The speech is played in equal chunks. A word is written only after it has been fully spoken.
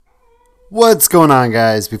What's going on,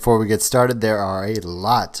 guys? Before we get started, there are a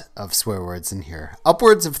lot of swear words in here.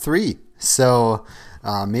 Upwards of 3. So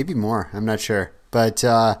maybe more. I'm not sure. But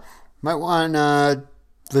might want to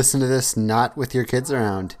listen to this not with your kids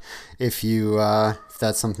around. If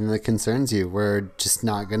that's something that concerns you, we're just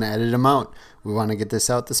not going to edit them out. We want to get this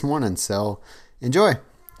out this morning. So enjoy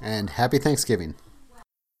and happy Thanksgiving.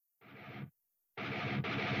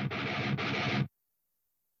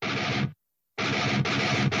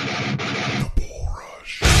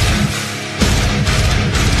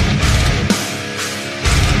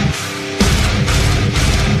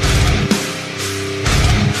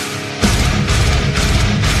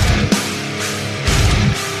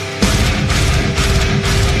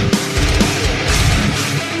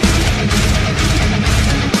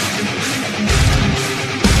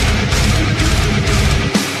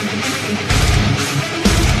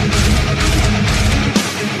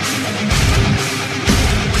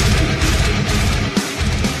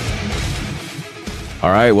 All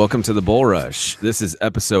right, welcome to the Bull Rush. This is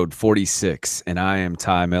episode 46, and I am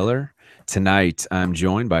Ty Miller. Tonight, I'm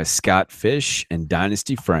joined by Scott Fish and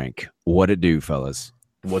Dynasty Frank. What it do, fellas?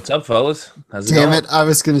 What's up, fellas? How's it Damn going? it, I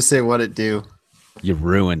was going to say what it do. You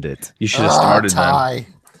ruined it. You should have started, Ty. man.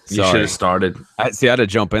 You should have started. I had to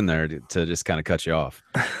jump in there to just kind of cut you off.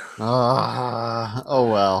 Oh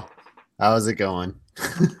well. How's it going?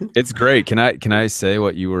 It's great. Can I say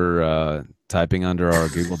what you were typing under our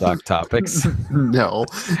Google Doc topics? No.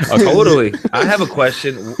 Oh, totally. I have a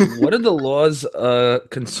question. What are the laws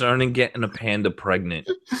concerning getting a panda pregnant?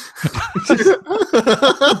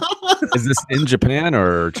 Is this in Japan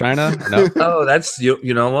or China? No. Oh, that's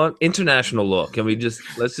you know what? International law.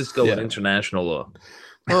 Let's just go with international law.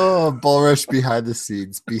 Oh, Bull Rush behind the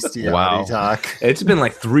scenes, bestiality talk. It's been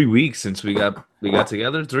like 3 weeks since we got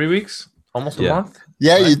together. 3 weeks, almost a month.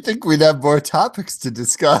 Yeah, right? You'd think we'd have more topics to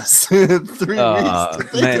discuss. 3 weeks to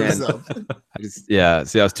think of something. I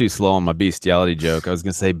was too slow on my bestiality joke. I was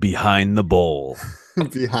gonna say behind the bowl.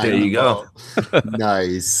 There you go.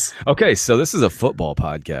 Nice. Okay, so this is a football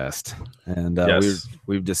podcast, and yes.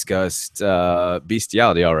 we've discussed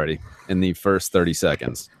bestiality already in the first 30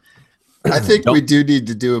 seconds. I think we do need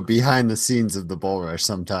to do a behind the scenes of the Bull Rush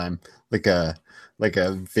sometime, like a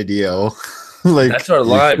video, like that's our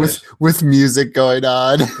live with music going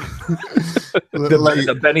on.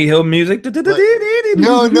 the Benny Hill music.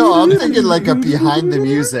 No, I'm thinking like a behind the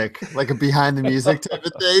music type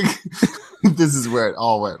of thing. This is where it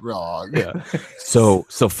all went wrong. Yeah. So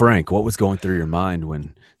Frank, what was going through your mind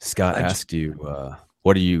when Scott asked you,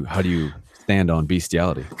 how do you stand on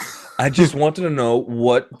bestiality? I just wanted to know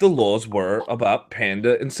what the laws were about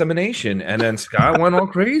panda insemination, and then Scott went all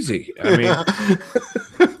crazy. I mean,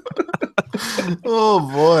 oh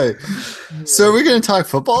boy! So are we going to talk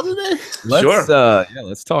football today?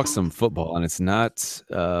 Let's talk some football, and it's not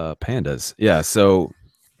pandas. Yeah. So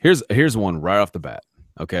here's one right off the bat.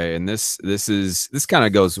 Okay, and this kind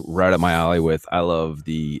of goes right up my alley with I love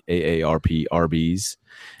the AARP RBs,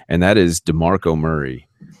 and that is DeMarco Murray.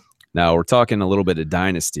 Now, we're talking a little bit of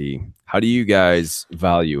Dynasty. How do you guys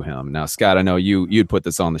value him? Now, Scott, I know you'd put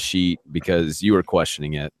this on the sheet because you were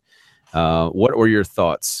questioning it. What were your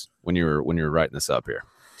thoughts when you were writing this up here?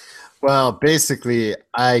 Well, basically,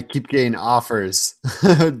 I keep getting offers,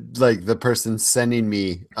 like the person sending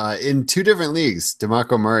me in 2 different leagues,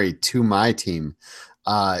 DeMarco Murray to my team,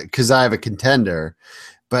 because I have a contender.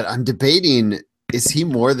 But I'm debating, is he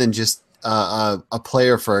more than just a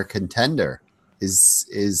player for a contender?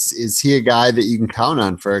 Is he a guy that you can count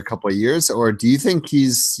on for a couple of years, or do you think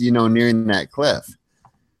he's nearing that cliff?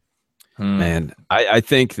 Man, I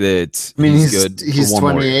think that he's good. He's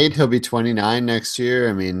 28. He'll be 29 next year.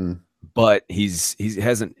 I mean, but he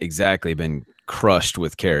hasn't exactly been crushed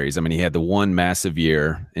with carries. I mean, he had the one massive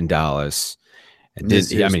year in Dallas, and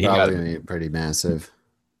he got pretty massive.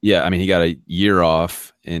 Yeah, I mean, he got a year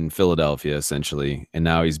off in Philadelphia essentially, and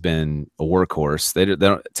now he's been a workhorse.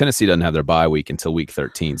 Tennessee doesn't have their bye week until week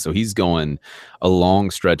 13, so he's going a long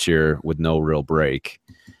stretch here with no real break.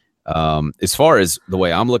 As far as the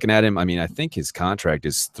way I'm looking at him, I mean, I think his contract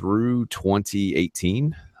is through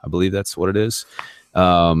 2018. I believe that's what it is.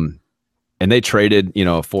 And they traded, a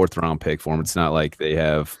 4th round pick for him. It's not like they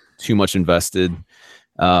have too much invested.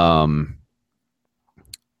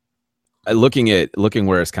 Looking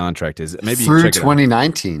where his contract is, maybe through check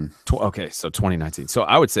 2019. Okay, so 2019. So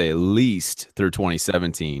I would say at least through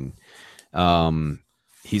 2017.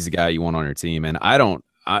 He's the guy you want on your team, and I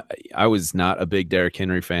was not a big Derrick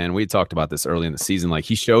Henry fan. We talked about this early in the season. Like,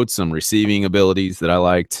 he showed some receiving abilities that I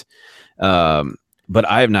liked, but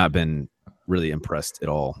I have not been really impressed at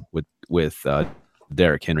all with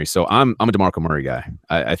Derrick Henry. So I'm a DeMarco Murray guy.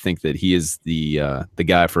 I think that he is the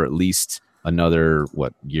guy for at least another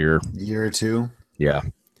year or two. Yeah.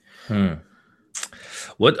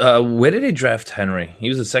 Where did they draft Henry? He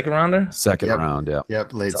was a second rounder? Second round, yeah.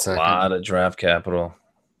 Yep, late That's second. A lot of draft capital.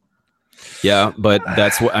 Yeah, but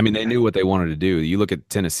that's what I mean. They knew what they wanted to do. You look at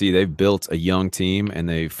Tennessee; they've built a young team and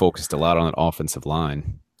they focused a lot on that offensive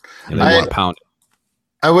line. And they want to pound it.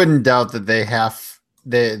 I wouldn't doubt that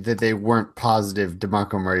they weren't positive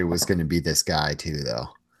DeMarco Murray was going to be this guy too, though.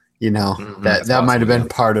 That might have been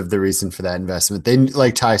part of the reason for that investment. They,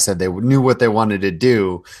 like Ty said, they knew what they wanted to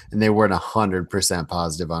do, and they weren't 100%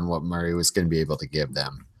 positive on what Murray was going to be able to give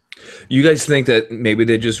them. You guys think that maybe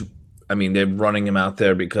they're running him out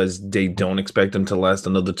there because they don't expect him to last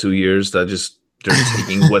another 2 years? They're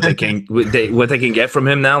taking what they can get from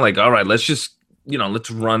him now. Like, all right, let's just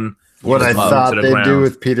let's run what I thought they'd do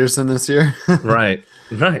with Peterson this year. Right.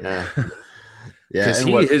 Yeah, because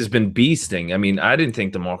he has been beasting. I mean, I didn't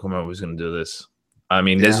think DeMarco Murray was going to do this. I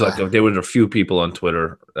mean, there were a few people on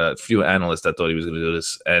Twitter, a few analysts that thought he was going to do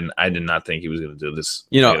this, and I did not think he was going to do this.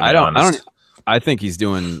 I think he's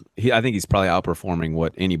doing. I think he's probably outperforming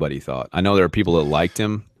what anybody thought. I know there are people that liked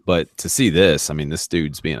him, but to see this, I mean, this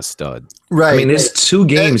dude's being a stud. Right. I mean, there's 2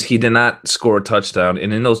 games he did not score a touchdown,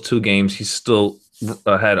 and in those 2 games, he still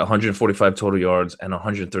had 145 total yards and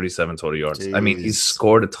 137 total yards. Jeez. I mean, he's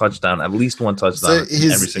scored a touchdown, at least one touchdown every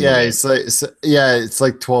single game. It's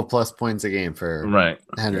like 12 plus points a game for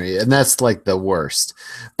Henry, and that's like the worst.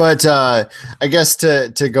 But I guess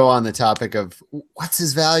to go on the topic of what's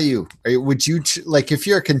his value, would you if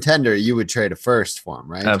you're a contender, you would trade a first for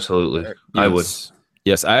him, right? Absolutely, yes. I would.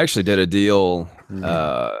 Yes, I actually did a deal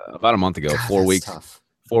about a month ago. God, 4 weeks. Tough.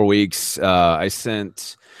 4 weeks. I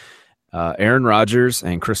sent Aaron Rodgers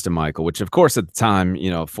and Kristen Michael, which of course at the time,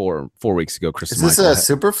 4 weeks ago, Kristen Michael. Is this a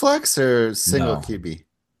super flex or single QB?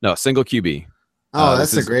 No, single QB. Oh,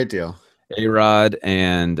 that's a great deal. A-Rod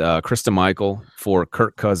and Kristen Michael for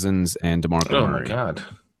Kirk Cousins and DeMarco Murray. Oh my God.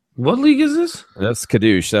 What league is this? That's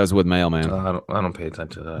Kadoosh. That was with Mailman. I don't pay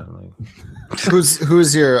attention to that.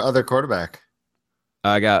 Who's your other quarterback?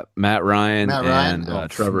 I got Matt Ryan and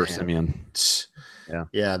Trevor Siemian.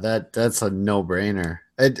 Yeah, that's a no-brainer.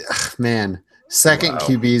 Second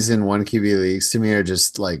QBs in one QB leagues to me are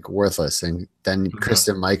just like worthless. And then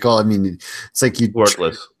Kristen Michael, I mean, it's like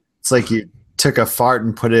worthless. It's like you took a fart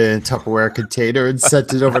and put it in a Tupperware container and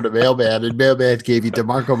sent it over to Mailman, and Mailman gave you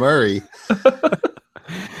DeMarco Murray.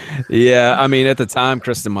 Yeah, I mean, at the time,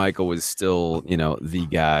 Kristen Michael was still, the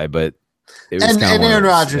guy, but it was and Aaron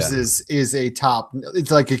Rodgers is a top.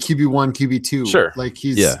 It's like a QB1, QB2. Sure, like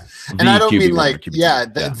he's and I don't mean like the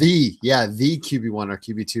QB1 or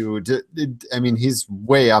QB2. I mean, he's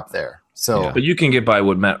way up there. So, but you can get by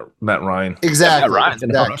with Matt Ryan. Exactly. Matt Ryan's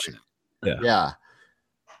exactly. Yeah.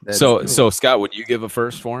 So Scott, would you give a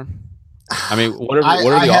first for him? I mean, what are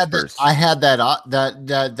the offers? I had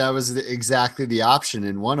that was exactly the option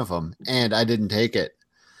in one of them, and I didn't take it.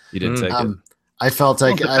 You didn't take it. I felt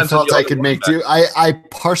I could make do. I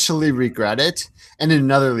partially regret it. And in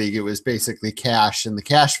another league, it was basically cash, and the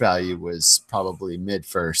cash value was probably mid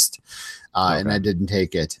first, and I didn't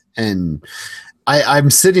take it. And I'm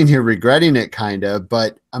sitting here regretting it, kind of,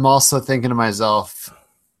 but I'm also thinking to myself,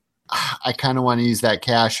 I kind of want to use that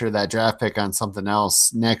cash or that draft pick on something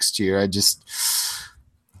else next year.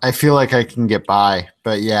 I feel like I can get by,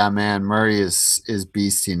 but yeah, man, Murray is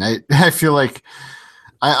beasting. I feel like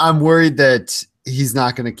I'm worried that he's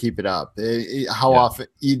not going to keep it up. How often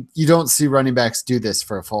you don't see running backs do this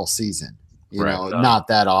for a full season, not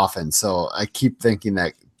that often. So I keep thinking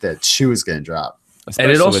that shoe is going to drop.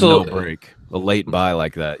 Especially and it also with no break, a late buy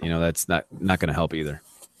like that, that's not going to help either.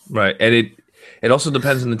 Right. And it also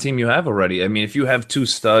depends on the team you have already. I mean, if you have 2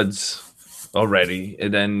 studs already,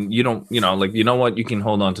 and then you don't, what, you can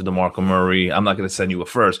hold on to DeMarco Murray. I'm not going to send you a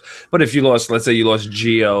first. But if you let's say you lost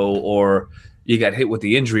Gio, or you got hit with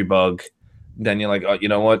the injury bug, then you're like, oh, you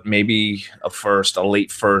know what? Maybe a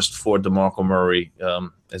late first for DeMarco Murray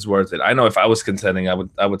is worth it. I know if I was contending,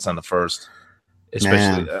 I would send the first,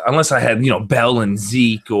 especially unless I had Bell and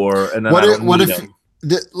Zeke and then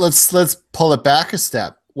let's pull it back a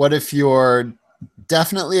step. What if you're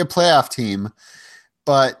definitely a playoff team,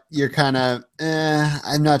 but you're kind of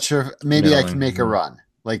I'm not sure. Maybe I can make a run.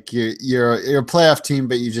 Like you're a playoff team,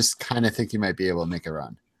 but you just kind of think you might be able to make a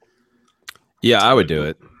run. Yeah, I would do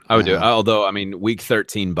it. Although, I mean, week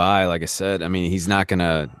 13 bye, like I said, I mean, he's not going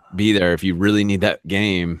to be there if you really need that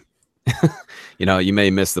game. You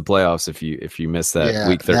may miss the playoffs if you miss that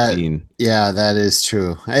week 13. That is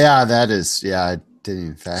true. Yeah, that is. Yeah, Didn't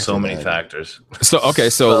even factor So many that. factors. So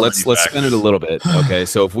let's spin factors. it a little bit. Okay,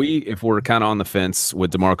 so if we're kind of on the fence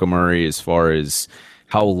with DeMarco Murray as far as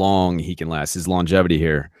how long he can last, his longevity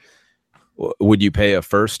here, would you pay a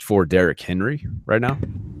first for Derrick Henry right now?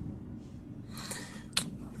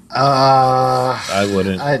 I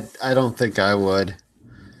wouldn't. I don't think I would.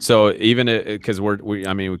 So even because we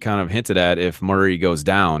kind of hinted at if Murray goes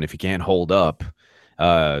down, if he can't hold up,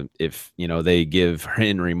 if they give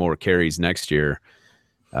Henry more carries next year,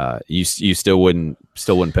 you still wouldn't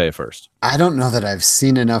pay a first. I don't know that I've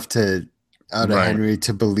seen enough out of Right. Henry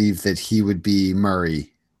to believe that he would be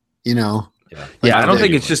Murray. Yeah, I don't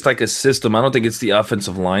think it's just like a system. I don't think it's the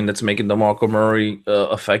offensive line that's making DeMarco Murray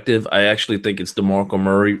effective. I actually think it's DeMarco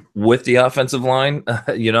Murray with the offensive line,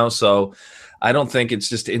 so I don't think it's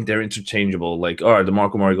just they're interchangeable. Like, all right,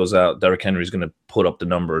 DeMarco Murray goes out, Derrick Henry's going to put up the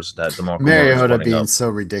numbers that DeMarco Murray is Mariota putting being up. so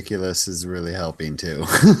ridiculous is really helping too.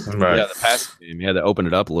 Right. Yeah, the pass game, to open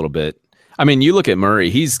it up a little bit. I mean, you look at Murray;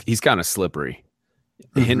 he's kind of slippery.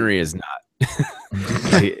 Henry is not.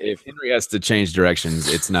 If Henry has to change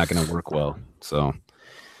directions, it's not going to work well. So,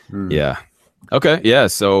 yeah. Okay, yeah.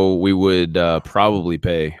 So we would probably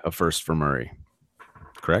pay a first for Murray,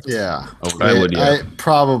 correct? Yeah, I would. Yeah.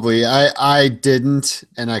 I didn't,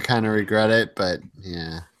 and I kind of regret it, but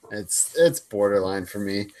yeah, it's borderline for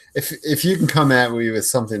me. If you can come at me with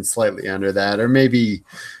something slightly under that, or maybe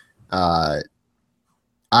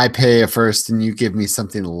I pay a first and you give me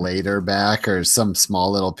something later back or some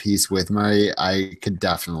small little piece with Murray, I could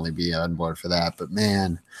definitely be on board for that. But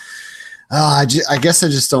man, I guess I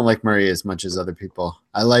just don't like Murray as much as other people.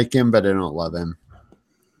 I like him, but I don't love him.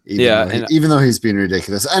 Even though he's being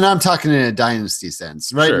ridiculous. And I'm talking in a dynasty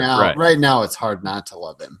sense. Right now it's hard not to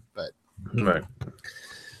love him. But Right.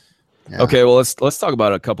 yeah. Okay, well let's talk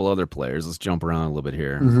about a couple other players. Let's jump around a little bit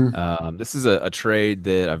here. Mhm. This is a trade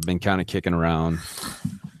that I've been kind of kicking around.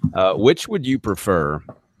 Which would you prefer,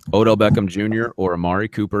 Odell Beckham Jr. or Amari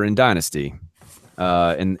Cooper in Dynasty?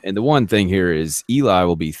 And the one thing here is Eli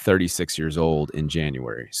will be 36 years old in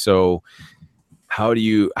January. So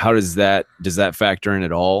does that factor in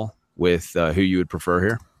at all with who you would prefer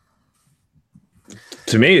here?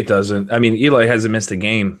 To me, it doesn't. I mean, Eli hasn't missed a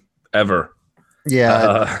game ever.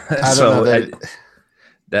 Yeah. I don't know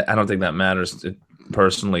that. I don't think that matters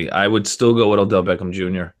personally. I would still go with Odell Beckham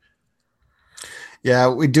Jr. Yeah,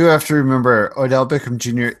 we do have to remember Odell Beckham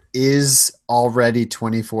Jr. is already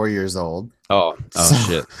 24 years old. Oh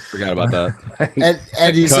shit. Forgot about that.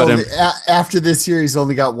 And he's Cut only, him. after this year, he's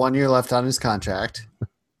only got 1 year left on his contract.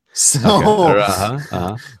 So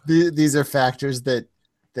Okay. these are factors that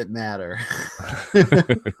matter.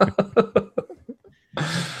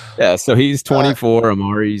 Yeah, so he's 24,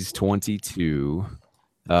 Amari's 22.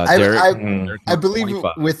 Derek, I believe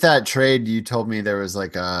 25. with that trade, you told me there was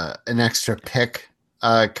like an extra pick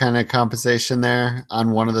kind of compensation there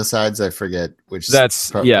on one of the sides. I forget which.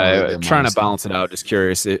 That's probably the trying to most. balance it out. Just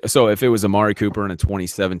curious. So if it was Amari Cooper in a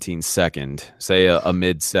 2017 second, say a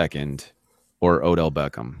mid second, or Odell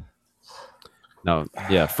Beckham. No,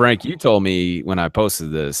 yeah, Frank, you told me when I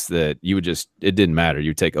posted this that you would it didn't matter.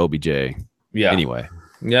 You take OBJ anyway.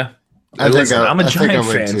 Yeah. I'm a Giant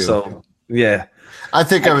would fan, too. so yeah. I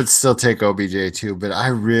think I would still take OBJ too, but I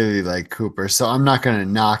really like Cooper, so I'm not going to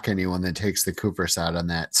knock anyone that takes the Cooper side on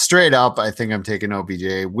that. Straight up, I think I'm taking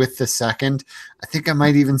OBJ with the second. I think I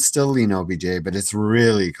might even still lean OBJ, but it's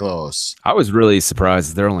really close. I was really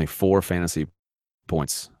surprised they're only 4 fantasy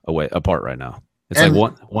points apart right now. It's And-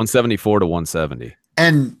 like 174 to 170.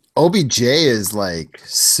 And OBJ is like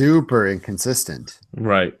super inconsistent.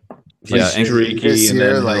 Right. Yeah, He's streaky, This and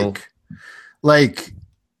year, then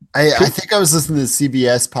I think I was listening to the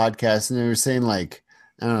CBS podcast and they were saying like,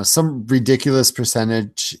 I don't know, some ridiculous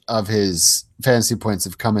percentage of his fantasy points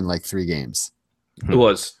have come in like 3 games. it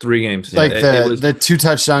was 3 games. Like It was- the 2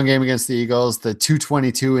 touchdown game against the Eagles, the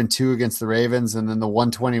 222 and 2 against the Ravens, and then the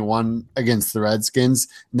 121 against the Redskins.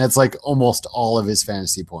 And that's like almost all of his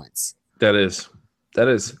fantasy points that is.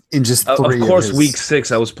 in just 3 Of course, his- week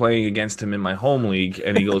 6, I was playing against him in my home league,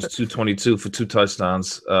 and he goes 222 for 2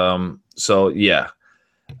 touchdowns. So yeah,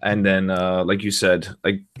 and then like you said,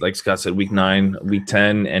 like Scott said, week 9, week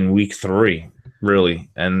 10, and week 3, really,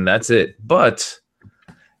 and that's it. But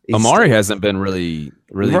he's Amari hasn't been really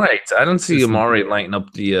right. I don't see Just- Amari lighting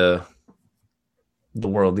up the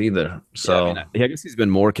world either. So Yeah, I mean, I guess he's been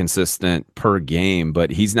more consistent per game,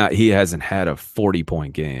 but he hasn't had a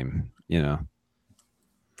 40-point game,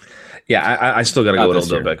 yeah, I still got to Not go with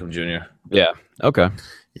this Odell year. Beckham Jr. Yeah. Okay.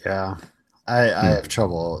 Yeah. I have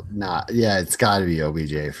trouble not. Yeah, it's got to be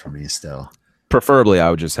OBJ for me still. Preferably, I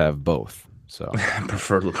would just have both. So I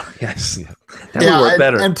prefer Lamar. Yes, Yeah. that would work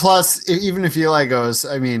better. And plus, even if Eli goes,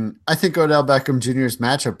 I mean, I think Odell Beckham Jr. is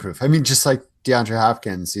matchup proof. I mean, just like DeAndre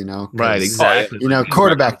Hopkins, 'cause, Right, exactly.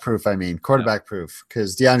 Quarterback proof. I mean, quarterback proof,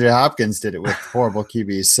 because DeAndre Hopkins did it with horrible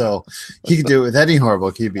QBs, so he could do it with any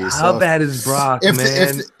horrible QB. How So bad is Brock, if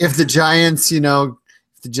man? if the Giants, if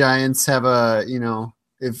the Giants have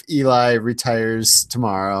if Eli retires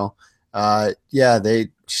tomorrow, they.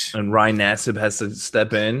 And Ryan Nassib has to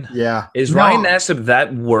step in. Yeah, Is Ryan Nassib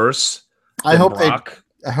that worse? I hope Brock?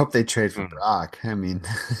 I hope they trade for Brock. I mean,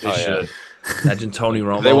 They should. Imagine Tony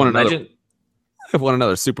Romo. They want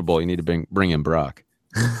another Super Bowl. You need to bring in Brock.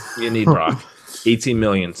 You need Brock. 18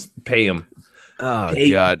 million. Pay him. Oh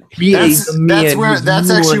Hey, God. That's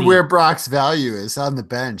actually where Brock's value is, on the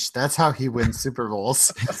bench. That's how he wins Super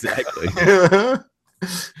Bowls. Exactly.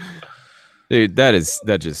 Dude,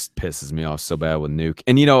 that just pisses me off so bad with Nuke.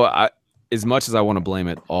 And as much as I want to blame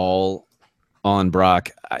it all on Brock,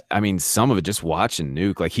 I mean, some of it just watching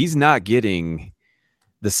Nuke, like he's not getting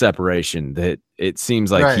the separation that it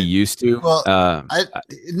seems like he used to. Well,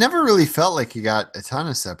 it never really felt like he got a ton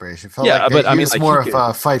of separation. It felt but he was more of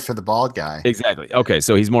a fight for the bald guy. Exactly. Okay,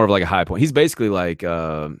 so he's more of like a high point. He's basically like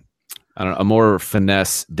I don't know, a more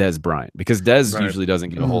finesse Des Bryant, because Des usually doesn't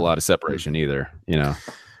get a whole lot of separation either.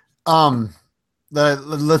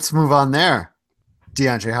 Let's move on there.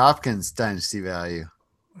 DeAndre Hopkins dynasty value.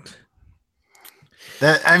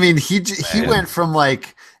 He went from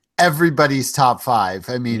like everybody's top 5.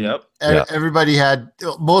 I mean, everybody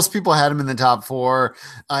most people had him in the top 4.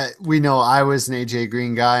 We know I was an AJ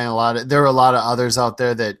Green guy, and there were a lot of others out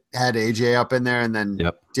there that had AJ up in there, and then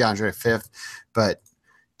DeAndre 5th. But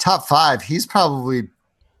top 5, he's probably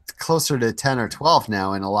closer to 10 or 12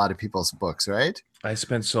 now in a lot of people's books, right? I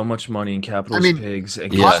spent so much money in Capitals Pigs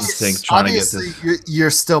and Yes. trying to get this.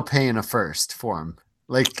 You're still paying a first for him.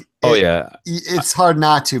 Like, it's hard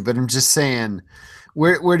not to, but I'm just saying,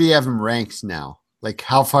 where do you have him ranked now? Like,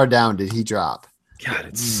 how far down did he drop? God,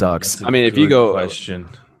 it sucks. I mean, if you go question.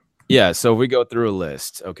 Yeah, so if we go through a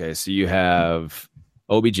list, okay, so you have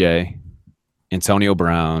OBJ, Antonio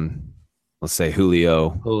Brown, let's say Julio.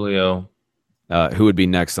 Who would be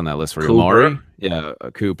next on that list for you? Maury? Yeah,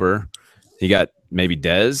 Cooper. You got maybe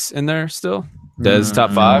Dez in there still? Dez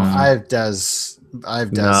top 5? I have Dez.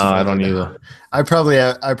 No, I don't either. I probably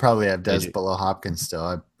have Dez below Hopkins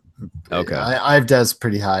still. Okay. I have Dez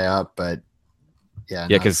pretty high up, but yeah.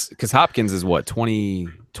 Yeah, because Hopkins is what,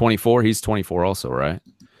 24? He's 24 also, right?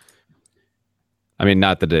 I mean,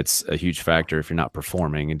 not that it's a huge factor if you're not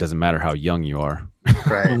performing. It doesn't matter how young you are.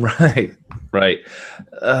 Right.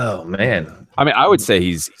 Oh, man. I mean, I would say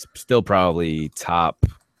he's still probably top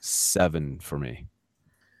 7 for me.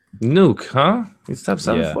 Nuke, huh? He's top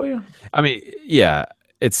 7 for you? I mean, yeah.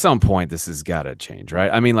 At some point, this has got to change,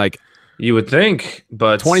 right? I mean, like, you would think,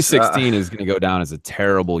 but 2016 is going to go down as a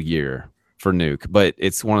terrible year for Nuke. But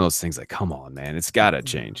it's one of those things like, come on, man, it's got to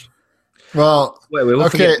change. Well, wait, we'll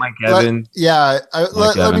forget Mike Evans.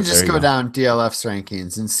 Let me just go down DLF's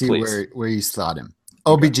rankings and see where you slot him.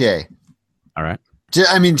 OBJ. All right.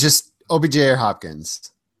 Just OBJ or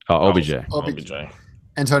Hopkins. Oh, OBJ.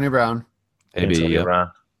 Antonio Brown. Maybe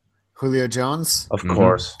Brown. Julio Jones. Of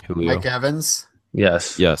course. Julio. Mike Evans.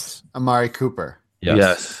 Yes. Amari Cooper.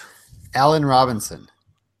 Yes. Allen Robinson.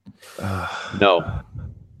 No.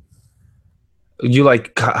 You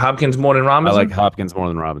like Hopkins more than Robinson? I like Hopkins more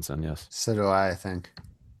than Robinson, yes. So do I think.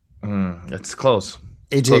 It's close.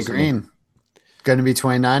 AJ Green. Going to be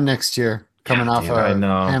 29 next year. Coming off a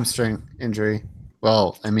hamstring injury.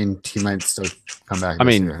 Well, I mean, he might still come back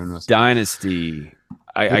this year. Who knows? Dynasty.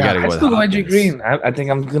 I got to go with still go AJ Green. I think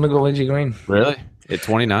I'm going to go AJ Green. Really? At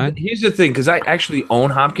 29? Here's the thing, because I actually own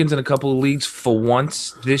Hopkins in a couple of leagues for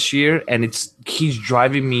once this year, and he's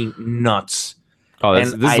driving me nuts. Oh, this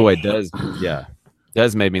is the way Des. Yeah,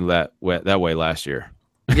 Des made me that way last year.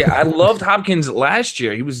 Yeah, I loved Hopkins last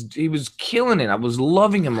year. He was killing it. I was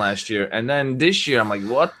loving him last year, and then this year I'm like,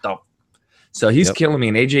 what the? So he's killing me.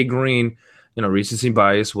 And AJ Green, recency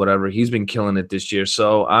bias, whatever. He's been killing it this year.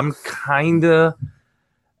 So I'm kind of.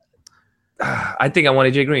 I think I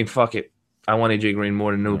want AJ Green. Fuck it, I want AJ Green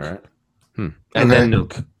more than Nuke. Right. And then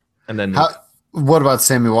Nuke. What about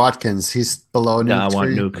Sammy Watkins? He's below Nuke. No, I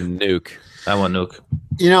want Nuke. I want Nuke.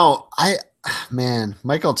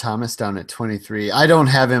 Michael Thomas down at 23. I don't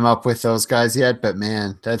have him up with those guys yet, but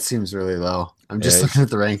man, that seems really low. I'm just looking at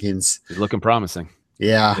the rankings. He's looking promising.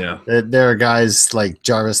 Yeah. There are guys like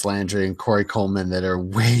Jarvis Landry and Corey Coleman that are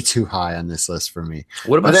way too high on this list for me.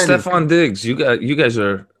 What about Stephon Diggs? You guys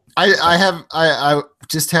are. I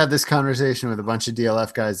just had this conversation with a bunch of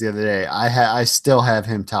DLF guys the other day. I still have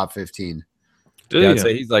him top 15. I'd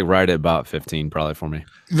say he's like right at about 15 probably for me.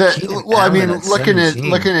 I mean, looking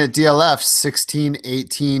 17. at DLF 16,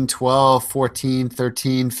 18, 12, 14,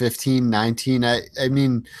 13, 15, 19. I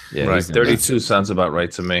mean, Yeah, right. he's gonna 32 sounds about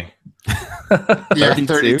right to me. yeah,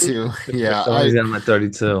 32. Yeah. He's on my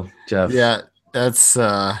 32, Jeff. Yeah, that's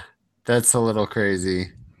a little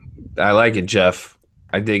crazy. I like it, Jeff.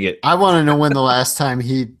 I dig it. I want to know when the last time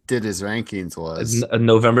he did his rankings was.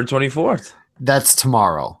 November 24th. That's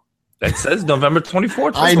tomorrow. That says November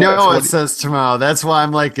 24th. I know it says tomorrow. That's why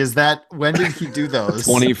I'm like, when did he do those?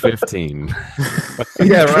 2015.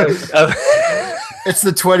 Yeah, right. It's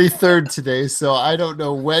the 23rd today, so I don't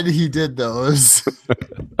know when he did those.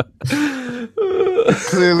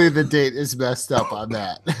 Clearly the date is messed up on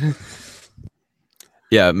that.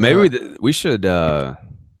 Yeah, maybe we should.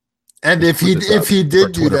 And if he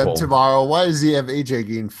did do them poll. tomorrow, why does he have AJ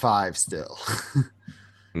Green 5 still?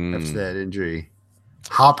 After that injury.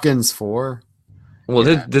 Hopkins 4. Well,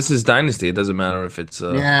 this is Dynasty. It doesn't matter if it's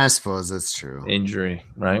I suppose that's true. injury,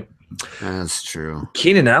 right? That's true.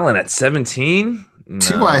 Keenan Allen at 17. No.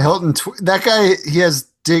 T.Y. Hilton, that guy, he has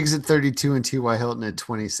Diggs at 32 and T.Y. Hilton at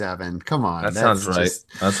 27. Come on. That sounds right.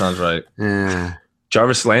 That sounds right. Yeah.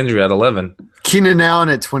 Jarvis Landry at 11. Keenan Allen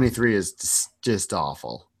at 23 is just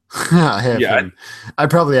awful. I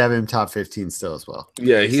probably have him top 15 still as well.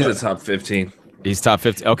 Yeah, he's a top 15. He's top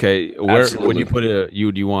 15. Okay, where Absolutely. would you put it?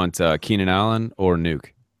 Do you want Keenan Allen or Nuke?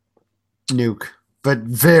 Nuke, but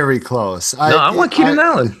very close. I want Keenan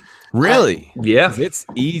Allen. Really? Yeah. It's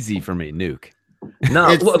easy for me, Nuke. No,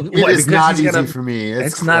 It is not easy for me.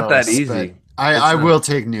 It's not that close, easy. but I will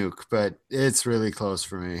take Nuke, but it's really close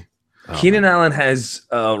for me. Keenan Allen has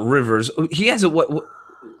Rivers. He has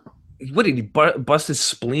what did he bust his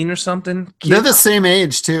spleen or something? They're the same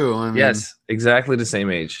age too. I mean, Yes, exactly the same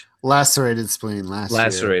age. lacerated spleen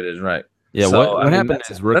Lacerated, right? Yeah, So, what happened in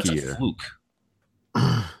his rookie that's a year? fluke.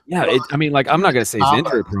 Yeah, I'm not gonna say he's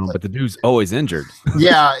injury prone, but the dude's always injured.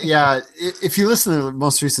 Yeah. If you listen to the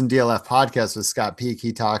most recent DLF podcast with Scott Peak,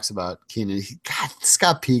 he talks about Keenan. God,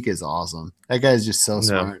 Scott Peak is awesome. That guy's just so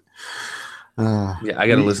smart. Yeah, I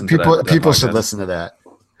got to listen to people. that. People podcast. should listen to that.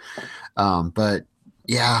 But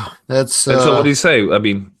yeah, that's. And so what do you say? I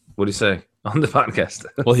mean, what do you say on the podcast?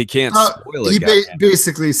 Well, he can't spoil it. He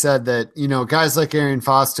basically said that guys like Arian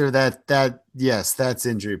Foster, yes, that's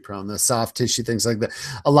injury prone. The soft tissue things like that.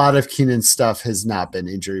 A lot of Keenan's stuff has not been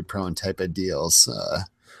injury prone type of deals.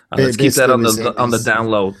 Let's keep that on the down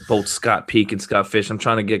low. Both Scott Peak and Scott Fish. I'm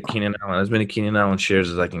trying to get Keenan Allen as many Keenan Allen shares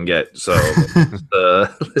as I can get. So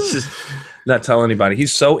let's just not tell anybody.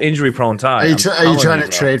 He's so injury prone. Are you trying to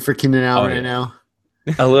trade for Keenan Allen right now?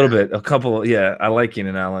 A little bit, a couple. Yeah, I like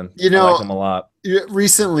Keenan Allen. I like him a lot.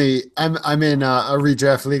 Recently, I'm in a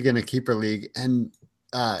redraft league and a keeper league, and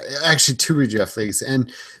actually 2 redraft leagues,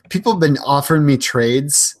 and people have been offering me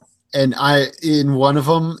trades. And in one of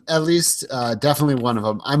them, at least, definitely one of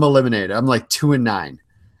them, I'm eliminated. I'm like 2-9,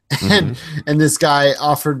 and this guy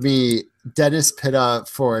offered me Dennis Pitta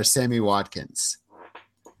for Sammy Watkins.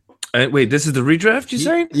 And wait, this is the redraft? You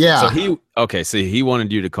saying? Yeah. So he wanted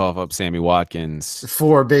you to cough up Sammy Watkins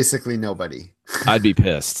for basically nobody. I'd be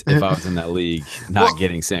pissed if I was in that league not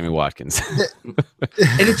getting Sammy Watkins. And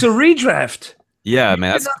it's a redraft. Yeah,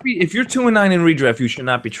 man. If you're 2-9 in redraft, you should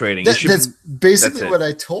not be trading. That's basically what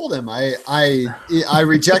I told him. I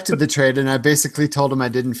rejected the trade, and I basically told him I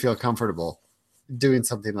didn't feel comfortable doing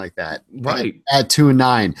something like that. Right. At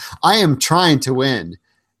 2-9, I am trying to win,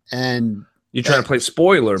 and you're trying to play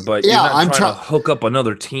spoiler, but you're not trying to hook up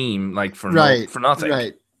another team like for nothing.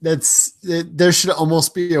 Right. There should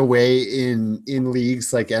almost be a way in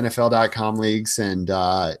leagues like NFL.com leagues and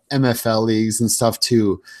MFL leagues and stuff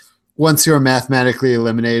too. Once you're mathematically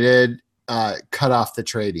eliminated, cut off the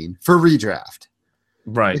trading for redraft.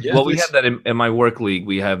 Right. Yeah, well, we have that in my work league.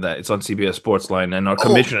 We have that. It's on CBS Sportsline, and our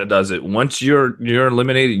commissioner does it. Once you're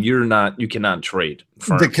eliminated, you cannot trade.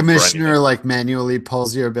 The commissioner manually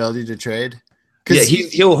pulls your ability to trade. Yeah,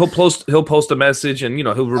 he'll post a message, and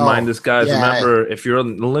he'll remind us guys. Remember, if you're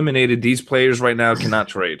eliminated, these players right now cannot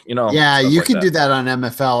trade. Yeah, you can do that on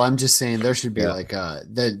MFL. I'm just saying there should be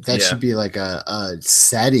should be like a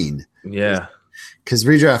setting. Yeah, because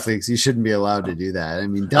redraft leagues, you shouldn't be allowed to do that. I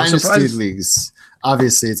mean, dynasty leagues,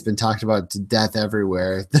 obviously, it's been talked about to death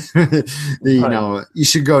everywhere. You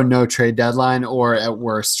should go no trade deadline, or at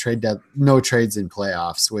worst, no trades in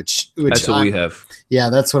playoffs. Which that's what we have. Yeah,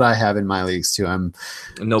 that's what I have in my leagues too.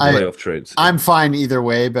 No playoff trades. I'm fine either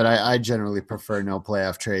way, but I generally prefer no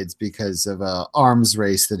playoff trades because of a arms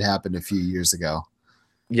race that happened a few years ago.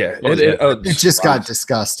 Yeah, it just got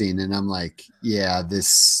disgusting, and I'm like, yeah,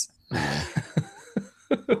 this.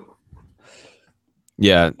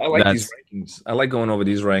 Yeah, I like these rankings. I like going over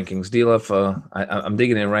these rankings. DLF, I'm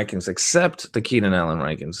digging in rankings, except the Keenan Allen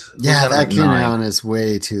rankings. Yeah, that Keenan Allen is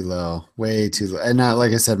way too low. Way too low. And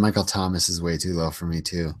like I said, Michael Thomas is way too low for me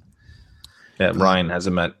too. Yeah, Ryan has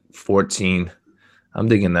him at 14. I'm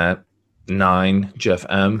digging that. 9, Jeff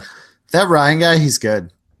M. That Ryan guy, he's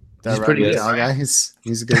good. That He's pretty good. Guy, he's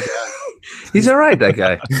a good guy. He's all right, that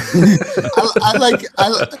guy.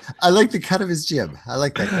 I like the cut of his jib. I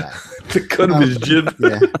like that guy. The cut of his jib.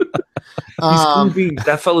 Yeah. He's cool beans.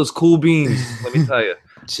 That fella's cool beans. Let me tell you.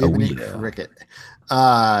 Jiminy Cricket.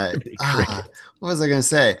 What was I gonna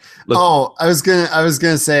say? Look, I was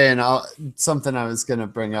gonna say, and something I was gonna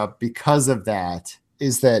bring up because of that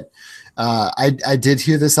is that I did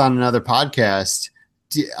hear this on another podcast.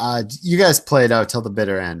 You guys played out till the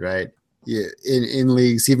bitter end, right? In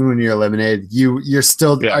leagues, even when you're eliminated, you're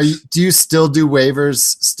still. Yes. Do you still do waivers?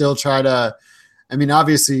 Still try to? I mean,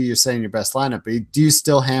 obviously you're saying your best lineup, but do you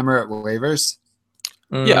still hammer at waivers?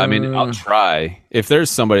 Yeah, I mean, I'll try. If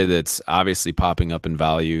there's somebody that's obviously popping up in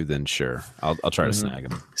value, then sure, I'll try to snag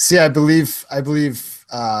them. See, I believe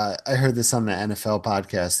I heard this on the NFL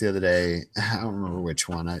podcast the other day. I don't remember which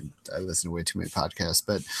one. I listen to way too many podcasts,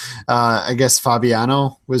 but I guess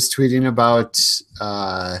Fabiano was tweeting about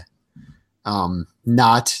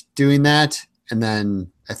not doing that, and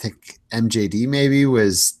then I think MJD maybe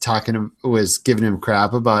was giving him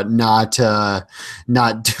crap about not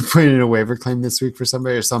putting in a waiver claim this week for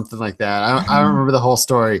somebody or something like that. I don't remember the whole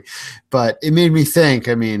story, but it made me think.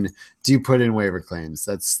 I mean, do you put in waiver claims?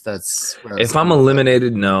 That's if I'm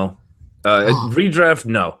eliminated, no. Redraft,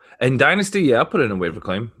 no. And Dynasty, yeah, I'll put in a waiver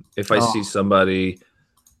claim if I see somebody.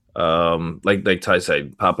 Like Ty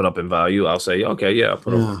said, popping up in value, I'll say, okay, yeah, I'll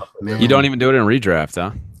put up. You don't even do it in redraft,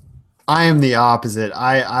 huh? I am the opposite.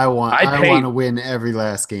 I want to win every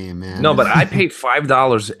last game, man. No, but I paid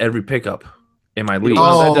 $5 every pickup in my league.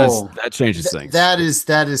 That changes things. That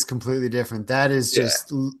is completely different. That is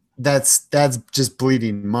just that's just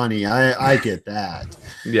bleeding money. I get that.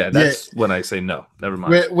 Yeah, that's when I say no. Never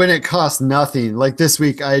mind. When it costs nothing. Like this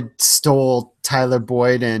week, I stole Tyler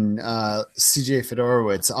Boyd and CJ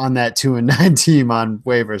Fedorowicz on that 2-9 team on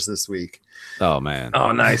waivers this week. Oh man!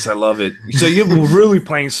 Oh, nice! I love it. So you're really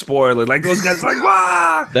playing spoiler, like those guys, like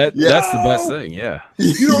wow. That's the best thing. Yeah.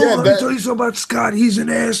 You know, let me tell you something about Scott. He's an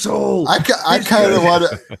asshole. I kind of want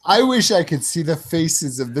to. I wish I could see the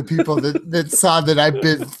faces of the people that saw that I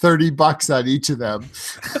bid $30 on each of them.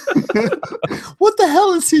 What the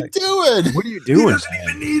hell is he doing? What are you doing? He doesn't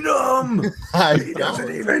even need them. He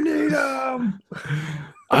doesn't even need them.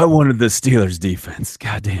 I wanted the Steelers defense.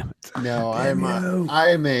 God damn it. No,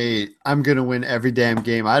 I'm gonna win every damn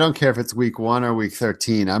game. I don't care if it's week 1 or week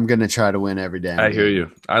 13. I'm gonna try to win every damn game. I hear you.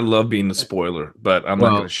 I love being the spoiler, but I'm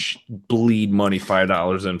not gonna bleed money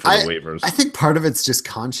 $5 in for the waivers. I think part of it's just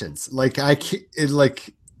conscience. Like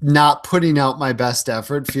not putting out my best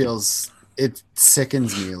effort it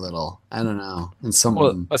sickens me a little. I don't know.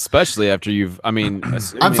 And especially after I'm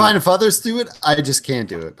fine if others do it. I just can't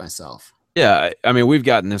do it myself. Yeah, I mean, we've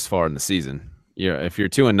gotten this far in the season. Yeah, if you're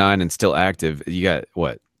 2-9 and still active, you got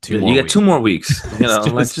what? 2 more. You got 2 more weeks. You know,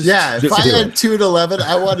 if I had 2-11,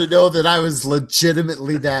 I want to know that I was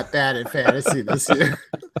legitimately that bad at fantasy this year.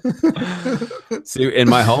 See, in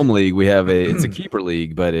my home league, we have it's a keeper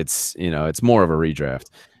league, but it's more of a redraft,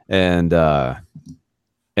 and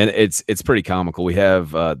it's pretty comical. We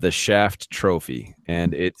have the Shaft Trophy,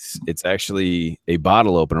 and it's actually a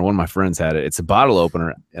bottle opener. One of my friends had it. It's a bottle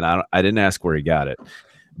opener, and I didn't ask where he got it,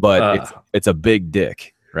 but it's a big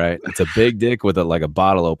dick, right? It's a big dick with a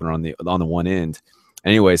bottle opener on the one end.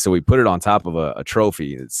 Anyway, so we put it on top of a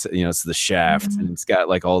trophy. It's it's the Shaft, and it's got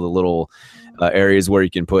like all the little areas where you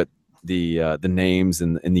can put the names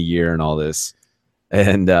and the year and all this,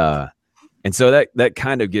 and so that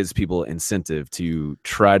kind of gives people incentive to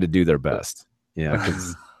try to do their best. Yeah,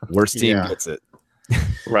 because worst team gets it.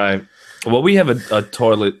 Right. Well, we have a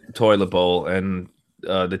toilet bowl, and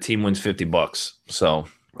the team wins $50. So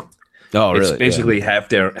it's basically half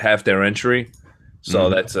their entry. So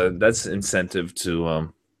that's incentive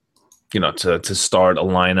to to start a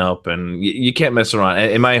lineup, and you can't mess around.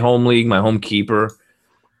 In my home league, my home keeper,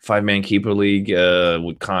 5-man keeper league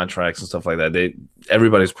with contracts and stuff like that,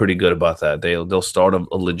 everybody's pretty good about that. They'll start a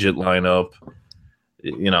legit lineup.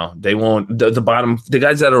 They won't the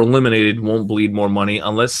guys that are eliminated won't bleed more money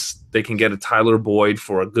unless they can get a Tyler Boyd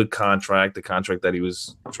for a good contract, the contract that he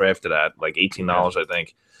was drafted at, like $18, I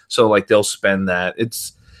think. So they'll spend that.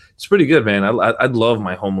 It's pretty good, man. I love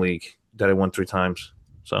my home league that I won 3 times.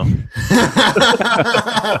 So you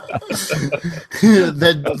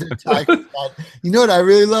know what I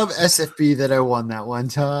really love? SFB that I won that one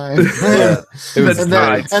time. Yeah, it was and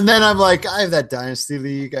then I'm like, I have that Dynasty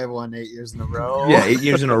League. I won 8 years in a row. yeah, 8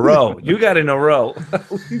 years in a row. You got in a row.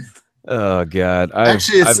 Oh God!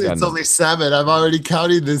 Actually, it's only 7. I'm already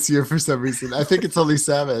counting this year for some reason. I think it's only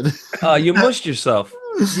 7. You mushed yourself.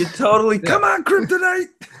 You totally come on, Kryptonite.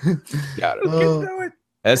 Got it. Do it.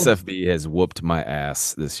 SFB has whooped my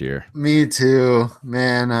ass this year. Me too,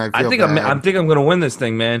 man. I think I'm gonna win this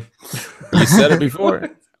thing, man. You said it before.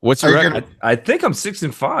 What's your record? I think I'm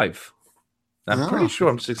 6-5. I'm pretty sure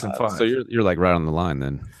I'm 6-5. So you're like right on the line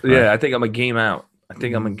then. Yeah, Right. I think I'm a game out. I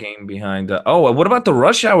think I'm a game behind. What about the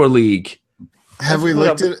Rush Hour League? Have we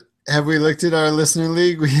looked at our listener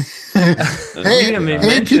league?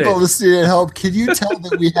 Hey, people listening at home, can you tell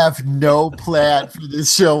that we have no plan for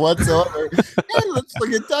this show whatsoever? Hey, let's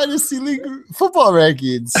look at Dynasty League football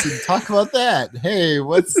rankings and talk about that. Hey,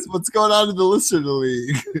 what's going on in the listener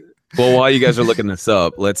league? Well, while you guys are looking this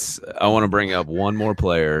up, I want to bring up one more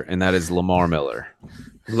player, and that is Lamar Miller.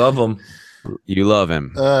 Love him. You love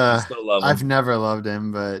him. Still love him. I've never loved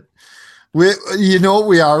him, but you know what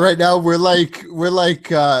we are right now? We're like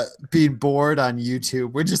being bored on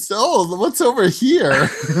YouTube. We're just what's over here?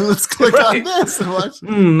 Let's click on this and watch.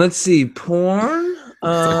 Let's see, porn.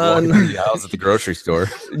 Like walking the aisles at the grocery store.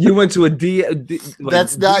 You went to a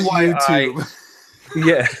That's not YouTube.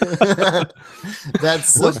 Yeah.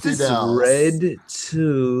 That's what's something this else. red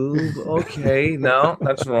tube? Okay, no,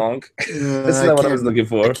 that's wrong. That's I not what I was looking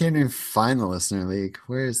for. I can't even find the listener league.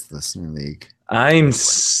 Where is the listener league? Am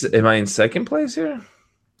I in second place here?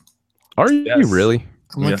 Are you really?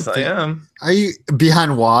 Yes, I am. Are you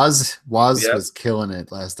behind Waz? Waz was killing it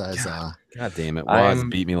last I saw. God damn it. Waz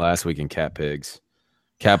beat me last week in cat pigs.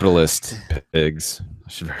 Capitalist pigs.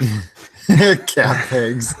 Cat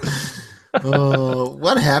pigs. Oh,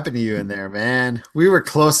 what happened to you in there, man? We were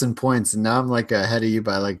close in points, and now I'm like ahead of you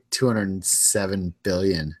by like 207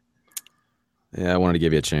 billion. Yeah, I wanted to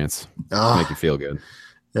give you a chance. Oh, Make you feel good.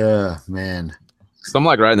 Man. So I'm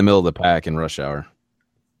like right in the middle of the pack in rush hour.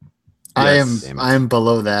 Yes. I am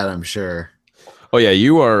below that, I'm sure. Oh yeah,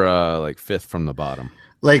 you are like 5th from the bottom.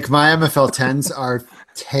 Like my MFL 10s are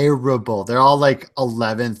terrible. They're all like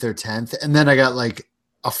 11th or 10th, and then I got like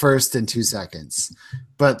a 1st and 2 seconds.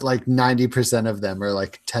 But like 90% of them are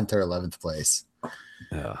like 10th or 11th place.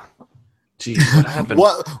 Yeah. Jeez, what happened?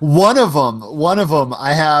 One of them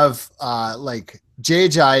I have like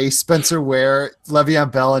JJ, Spencer Ware,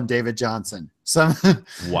 Le'Veon Bell, and David Johnson. So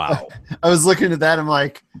wow. I was looking at that. I'm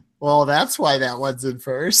like, well, that's why that one's in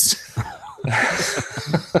first.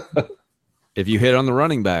 If you hit on the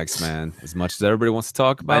running backs, man, as much as everybody wants to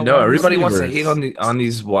talk about, I know everybody wants to hit on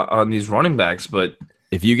these running backs, but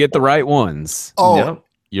if you get the right ones,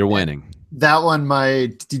 you're winning. That one,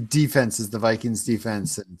 my defense is the Vikings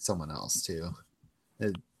defense and someone else too.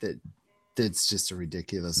 It's just a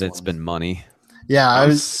ridiculous. It's been money. Yeah, I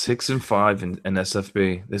was 6-5 in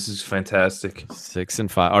SFB. This is fantastic.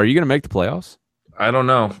 6-5. Are you going to make the playoffs? I don't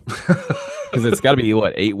know. Because it's got to be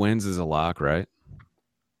 8 wins is a lock, right?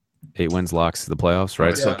 8 wins locks the playoffs,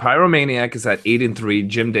 right? So Pyromaniac is at 8-3.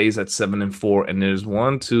 Jim Day's at 7-4, and there's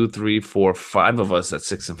 1, 2, 3, 4, 5 of us at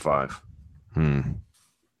 6-5.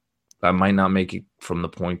 I might not make it from the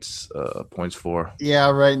points for. Yeah,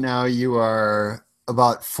 right now you are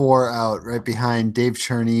about 4 out, right behind Dave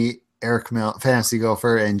Cherney, Eric Mill, Fantasy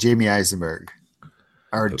Gopher, and Jamie Eisenberg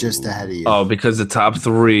are just ahead of you. Oh, because the top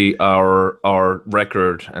 3 are our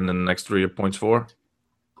record, and then the next 3 are points for?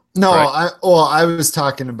 No, right. I was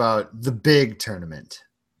talking about the big tournament.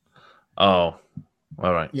 Oh,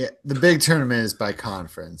 all right. Yeah, the big tournament is by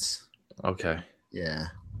conference. Okay. Yeah.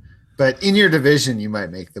 But in your division, you might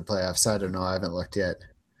make the playoffs. I don't know. I haven't looked yet.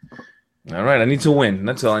 All right. I need to win.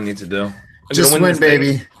 That's all I need to do. Just win,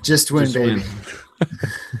 baby. Just win, baby.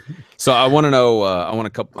 So I want to know. I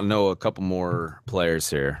want to know a couple more players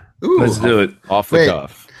here. Ooh, let's do it off the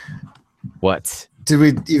cuff. What? Did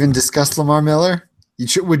we even discuss Lamar Miller?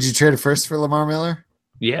 Would you trade a first for Lamar Miller?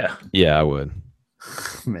 Yeah. Yeah, I would.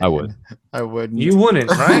 Man, I would. I wouldn't. You wouldn't,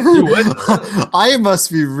 right? You would. I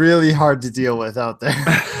must be really hard to deal with out there.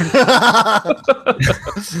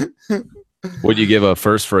 Would you give a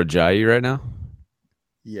first for a Ajayi right now?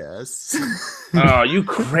 Yes. Oh, you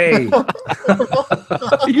cray.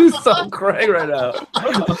 You so cray right now.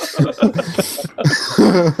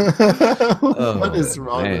 What is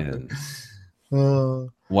wrong with it?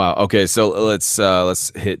 Wow. Okay, so let's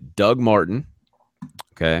hit Doug Martin.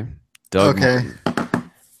 Okay. Doug Martin.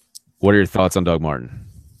 What are your thoughts on Doug Martin?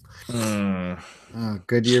 Oh,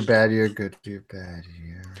 good year, bad year, good year, bad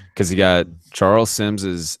year. Because you got Charles Sims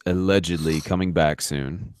is allegedly coming back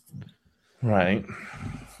soon. Right.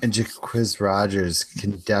 And Jaquiz Rogers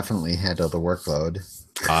can definitely handle the workload.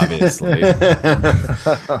 Obviously.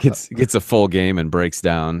 gets a full game and breaks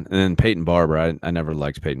down. And then Peyton Barber. I never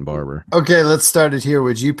liked Peyton Barber. Okay, let's start it here.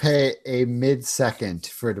 Would you pay a mid-second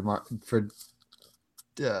for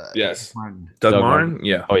Yes. Martin? Doug Martin?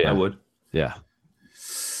 Yeah. Oh, yeah. I would. Yeah.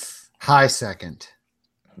 High second.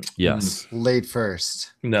 Yes. Late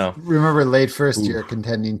first. No. Remember, late first, you're a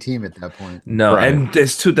contending team at that point. No. Right. And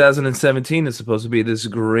this 2017 is supposed to be this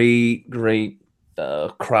great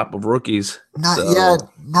crop of rookies. Not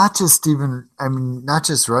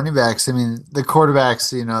just running backs. I mean, the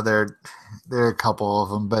quarterbacks, there are a couple of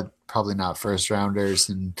them, but probably not first rounders.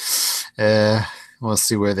 And we'll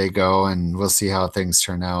see where they go, and we'll see how things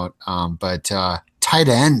turn out. But tight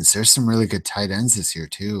ends, there's some really good tight ends this year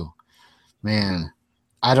too. Man,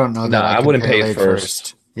 I don't know that I wouldn't pay it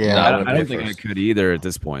first. Yeah, no, I don't think I could either at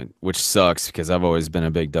this point, which sucks because I've always been a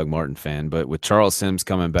big Doug Martin fan. But with Charles Sims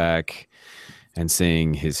coming back and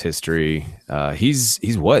seeing his history, he's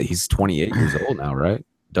what? He's 28 years old now, right?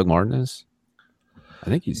 Doug Martin is? I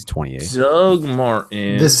think he's 28. Doug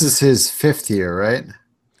Martin. This is his 5th year, right?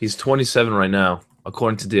 He's 27 right now.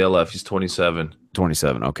 According to DLF, he's 27.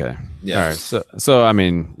 27, okay. Yeah. All right. So I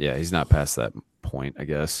mean, yeah, he's not past that point, I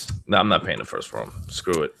guess. No, I'm not paying the first for him.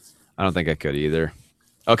 Screw it. I don't think I could either.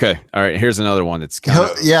 Okay. All right. Here's another one that's kind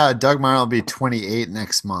of... Yeah, Doug Martin will be 28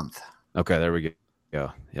 next month. Okay, there we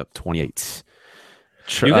go. Yep, 28.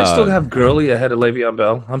 You guys still have Gurley ahead of Le'Veon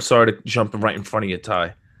Bell? I'm sorry to jump right in front of you,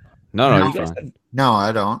 Ty. No, No. you're fine. No,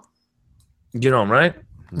 I don't. You know him, right?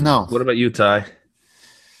 No. What about you, Ty?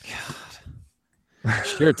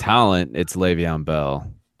 Sheer talent, it's Le'Veon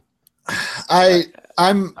Bell.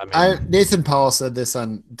 Nathan Powell said this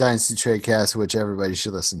on Dynasty Tradecast, which everybody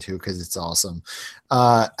should listen to because it's awesome.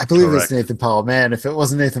 I believe Correct. it's Nathan Powell. Man, if it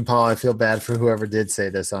wasn't Nathan Powell, I feel bad for whoever did say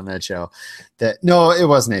this on that show. No, it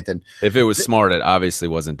was Nathan. If it was smart, it obviously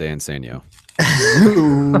wasn't Dan Sanyo. I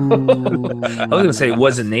was gonna say it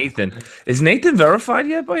wasn't Nathan. Is Nathan verified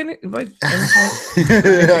yet by any point?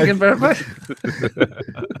 Nathan verified?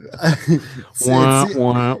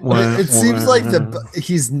 It seems like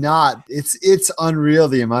he's not. It's unreal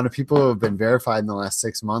the amount of people who have been verified in the last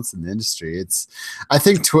 6 months in the industry. I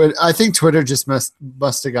think Twitter just must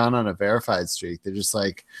have gone on a verified streak. They're just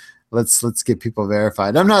like, let's get people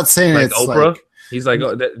verified. I'm not saying Like it's Oprah. like, He's like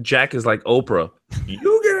Jack is like Oprah.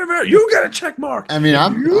 You get a check mark. I mean,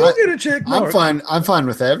 get a check mark. I'm fine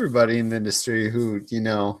with everybody in the industry who give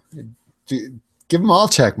them all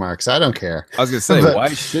check marks. I don't care. I was gonna say, But- why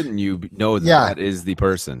shouldn't you know that is the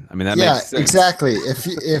person? I mean, that makes sense. Exactly. If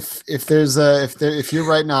you're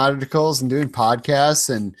writing articles and doing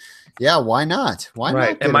podcasts, and why not? Why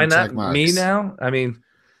Right? not? Am I check not marks? me now? I mean,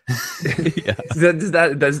 Yeah.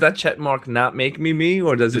 does that check mark not make me,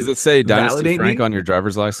 or does Does it say Dynasty validate Frank me? on your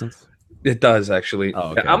driver's license? It does actually. Oh,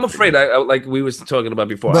 okay. I'm afraid. I like we was talking about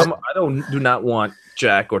before. But- I do not want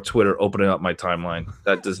Jack or Twitter opening up my timeline.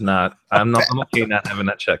 That does not. I'm okay not having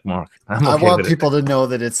that check mark. I'm I okay want with people to know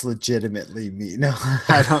that it's legitimately me. No,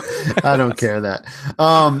 I don't care that.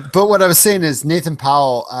 But what I was saying is Nathan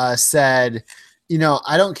Powell said,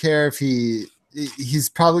 I don't care if he's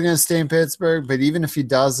probably going to stay in Pittsburgh, but even if he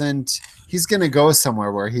doesn't, he's going to go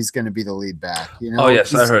somewhere where he's going to be the lead back. Oh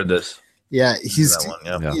yes, I heard this. Yeah, he's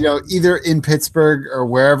That one, yeah. either in Pittsburgh or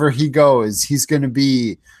wherever he goes, he's going to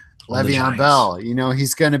be On the Le'Veon Giants. Bell.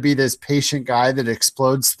 He's going to be this patient guy that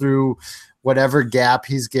explodes through whatever gap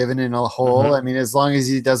he's given in a hole. Mhm. I mean, as long as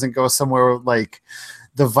he doesn't go somewhere like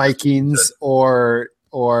the Vikings or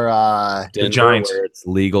Denver, Giants. where it's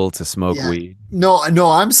legal to smoke Yeah. weed. no,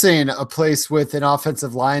 I'm saying a place with an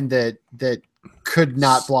offensive line that could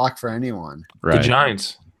not block for anyone. Right. The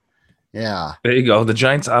Giants. Yeah, There you go. The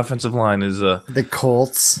Giants' offensive line is the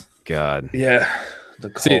Colts. God. yeah. The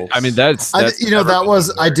Colts. See, I mean, that's I never-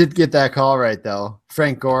 did get that call right though.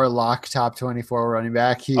 Frank Gore, lock top 24 running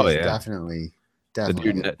back. He is definitely. the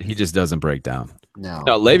dude, he just doesn't break down. No.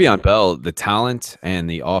 No, Le'Veon Bell, the talent and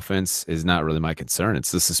the offense is not really my concern.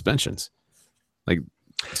 It's the suspensions.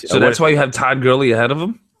 so that's why you have Todd Gurley ahead of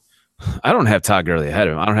him. I don't have Todd Gurley ahead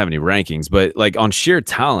of him. I don't have any rankings, but like on sheer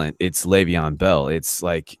talent, it's Le'Veon Bell. It's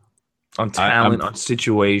like On talent, on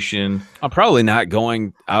situation. I'm probably not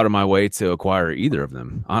going out of my way to acquire either of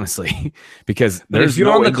them, honestly, because But there's if you're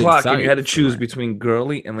no on the end in clock and you sight had to choose somewhere. between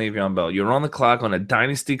Gurley and Le'Veon Bell, you're on the clock on a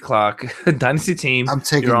dynasty clock, dynasty team. I'm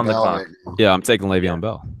taking You're on the Bell clock. right now. Yeah, I'm taking Le'Veon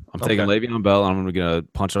Bell. I'm taking Okay. Le'Veon Bell. And I'm gonna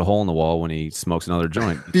punch a hole in the wall when he smokes another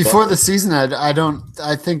joint. Before the season,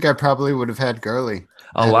 I think I probably would have had Gurley.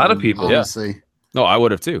 A lot of people. Yeah. honestly. No, I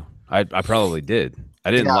would have too. I probably did.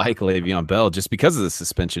 I didn't like Le'Veon Bell just because of the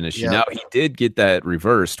suspension issue. Now he did get that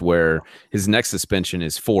reversed where his next suspension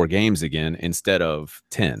is 4 games again instead of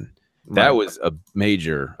 10. That was a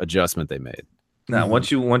major adjustment they made. Now,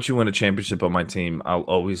 once you win a championship on my team, I'll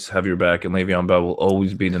always have your back, and Le'Veon Bell will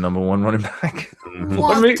always be the number 1 running back.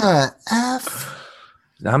 What the F?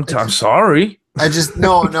 I'm sorry. I just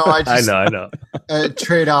no. I know. A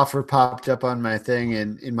trade offer popped up on my thing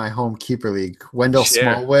in my home keeper league. Wendell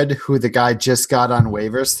Smallwood, who the guy just got on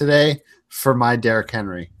waivers today, for my Derrick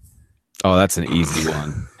Henry. Oh, that's an easy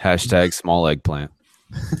one. # small eggplant.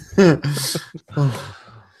 Go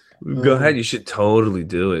ahead. You should totally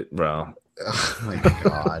do it, bro. Oh my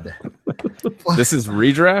God. This is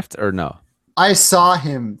redraft or no? I saw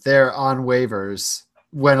him there on waivers,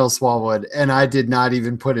 Wendell Smallwood, and I did not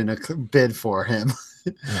even put in a bid for him.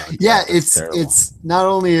 Yeah, it's not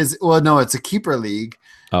only it's a keeper league,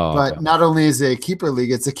 but not only is it a keeper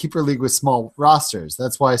league, it's a keeper league with small rosters.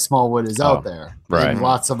 That's why Smallwood is out there, right? And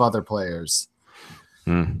lots of other players.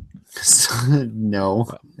 So, no,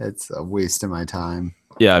 it's a waste of my time.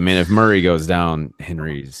 Yeah, I mean, if Murray goes down,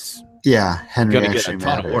 Henry's Henry going to get a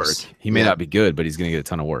ton of work. He may not be good, but he's going to get a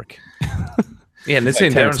ton of work. Yeah, and this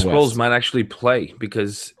saying Darren Sproles might actually play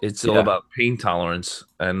because it's all about pain tolerance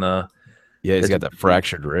and. Yeah, he's got that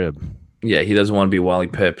fractured rib. Yeah, he doesn't want to be Wally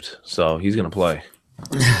pipped, so he's going to play.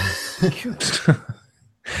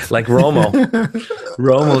 Like Romo.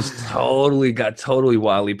 Romo's totally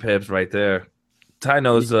Wally pipped right there. Ty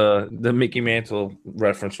knows the Mickey Mantle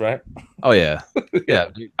reference, right? Oh, yeah. Yeah.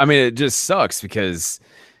 I mean, it just sucks because,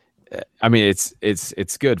 I mean,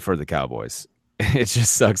 it's good for the Cowboys. It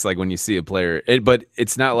just sucks like when you see a player, but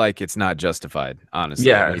it's not like it's not justified, honestly.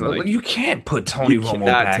 Yeah, I mean, like, you can't put Tony Romo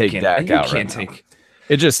back take in. Dak out right now.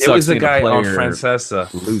 It just sucks. It was the guy on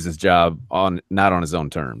Francesa lose his job not on his own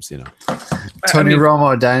terms, you know. Tony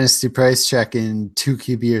Romo dynasty price check in 2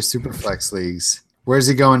 QB or Superflex leagues. Where's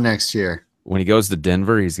he going next year? When he goes to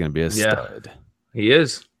Denver, he's going to be a stud. He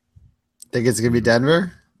is. Think it's going to be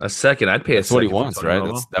Denver? A second. I'd pay a second. That's what he wants, right?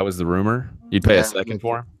 That was the rumor. You'd pay a second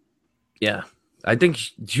for him? Yeah. I think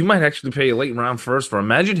you might actually pay a late round first for him.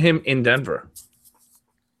 Imagine him in Denver.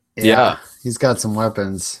 Yeah. He's got some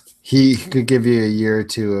weapons. He could give you a year or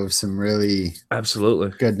two of some really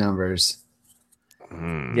good numbers.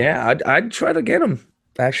 Yeah, I'd try to get him.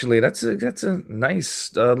 Actually, that's a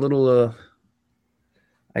nice little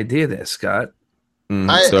idea there, Scott.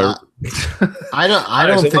 I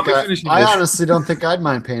honestly don't think I'd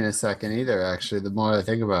mind paying a second either. Actually, the more I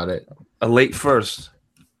think about it, a late first.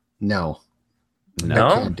 No, I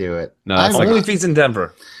can't do it. No, only if he's in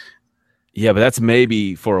Denver. Yeah, but that's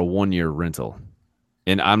maybe for a 1-year rental,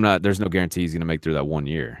 and there's no guarantee he's going to make through that 1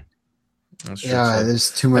 year. Yeah, there's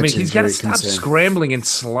too much. I mean, he's got to stop scrambling and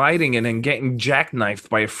sliding and then getting jackknifed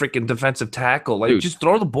by a freaking defensive tackle. Like, just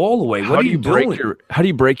throw the ball away. What are you doing? How do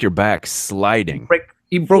you break your back sliding?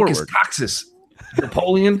 He broke his coccyx.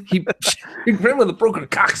 Napoleon, he ran with a broken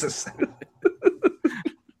coccyx.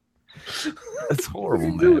 That's horrible,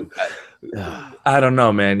 man. I don't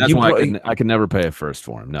know, man. That's why I can never pay a first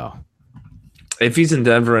for him. No. If he's in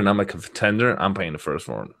Denver and I'm a contender, I'm paying the first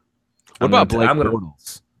for him. What about Blake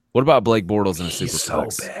Bortles? What about Blake Bortles in a super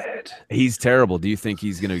flex? So bad. He's terrible. Do you think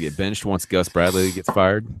he's going to get benched once Gus Bradley gets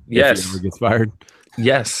fired? Yes. If he ever gets fired?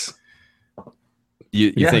 Yes.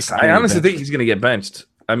 Yes, I honestly think he's going to get benched.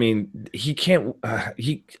 I mean, he can't. I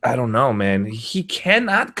don't know, man. He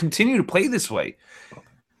cannot continue to play this way.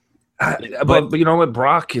 But you know what?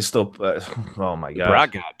 Brock is still. Oh my God!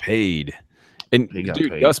 Brock got paid, and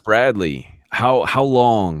Gus Bradley. How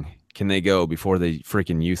long can they go before they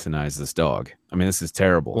freaking euthanize this dog? I mean, this is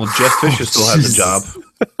terrible. Well, Jeff Fisher still has a job.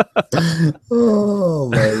 Oh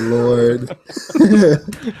my Lord!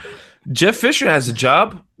 Jeff Fisher has a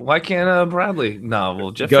job. Why can't Bradley? No,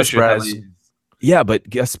 well, Gus Fisher Bradley has. Yeah, but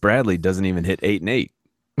Gus Bradley doesn't even hit 8 and 8.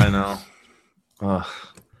 I know.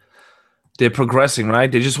 They're progressing,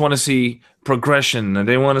 right? They just want to see progression, and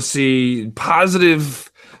they want to see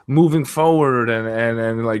positive moving forward.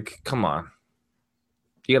 And like, come on,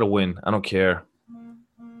 you got to win. I don't care.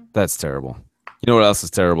 That's terrible. You know what else is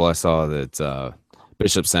terrible? I saw that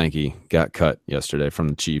Bishop Sankey got cut yesterday from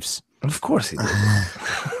the Chiefs. Of course he did.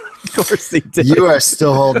 Of course he did. You are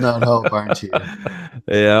still holding out hope, aren't you?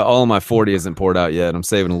 Yeah, all of my 40 isn't poured out yet. I'm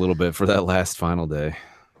saving a little bit for that last final day.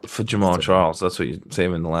 For Jamal Charles. That's what you're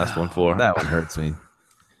saving the last one for. That one hurts me.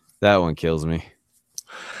 That one kills me.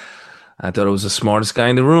 I thought it was the smartest guy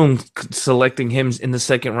in the room selecting him in the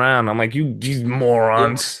second round. I'm like, these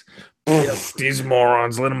morons. Yep. These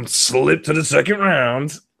morons, let them slip to the second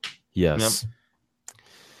round. Yes. Yep.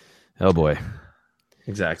 Oh, boy.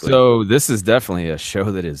 Exactly. So this is definitely a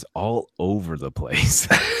show that is all over the place.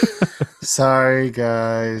 Sorry,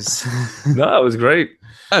 guys. No, it was great.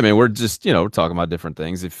 I mean, we're just, we're talking about different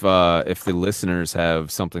things. If the listeners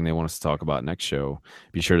have something they want us to talk about next show,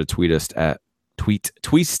 be sure to tweet us at tweet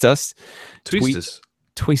us.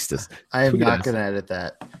 I am not going to edit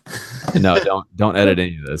that. No, don't edit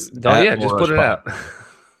any of this. Just put it out.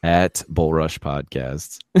 At Bull Rush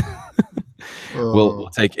Podcasts. We'll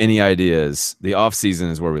take any ideas. The off season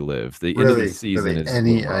is where we live. The end of the season is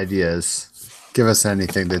any ideas. Give us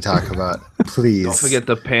anything to talk about, please. Don't forget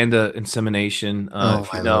the panda insemination.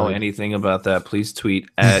 If you know anything about that, please tweet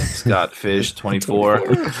at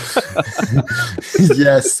ScottFish24.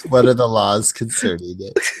 Yes. What are the laws concerning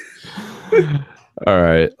it? All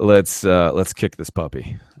right, let's kick this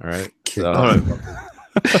puppy. All right. All right.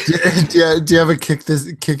 Do you have a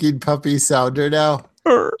kicking puppy sounder now?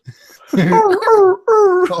 Oh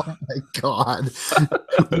my God.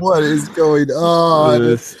 What is going on?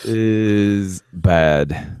 This is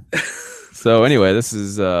bad. So anyway, this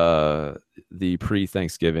is the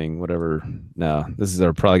pre-Thanksgiving, whatever. No, this is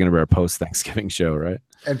probably going to be our post-Thanksgiving show, right?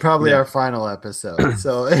 And probably our final episode.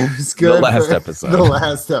 So it was good. The last episode of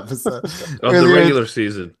the regular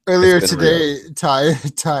season. Earlier today, Ty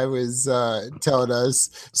was telling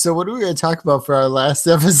us, so what are we going to talk about for our last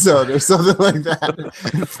episode or something like that?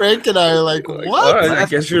 And Frank and I are like, what? All right, I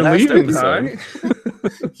guess you're leaving, Ty.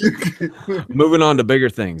 Moving on to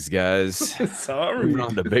bigger things, guys. Sorry. Moving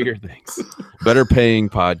on to bigger things. Better paying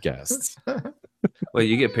podcasts. Wait,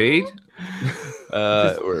 you get paid?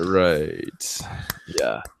 Right.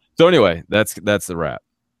 Yeah. So anyway, that's the wrap.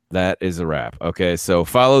 That is a wrap. Okay. So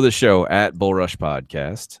follow the show at Bull Rush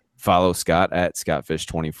Podcast. Follow Scott at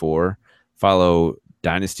ScottFish24. Follow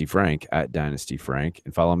Dynasty Frank at Dynasty Frank.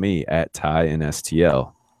 And follow me at Ty and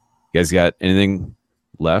STL. You guys got anything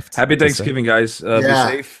left? Happy Thanksgiving, guys. Be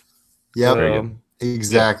safe. Yep.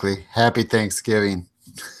 Exactly. Happy Thanksgiving.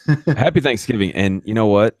 Happy Thanksgiving. And you know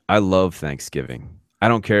what? I love Thanksgiving. I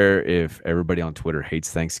don't care if everybody on Twitter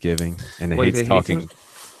hates Thanksgiving and they hate talking.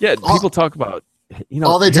 People talk about,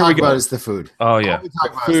 all they talk about is the food. Oh, yeah.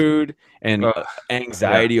 Food and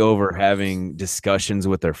anxiety over having discussions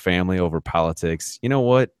with their family over politics. You know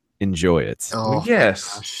what? Enjoy it. Oh,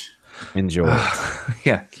 yes. Enjoy it.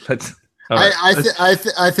 Yeah. Let's.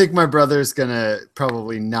 I think my brother's gonna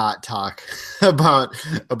probably not talk about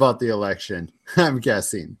the election. I'm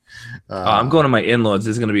guessing. I'm going to my in-laws.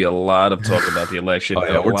 There's going to be a lot of talk about the election. Oh,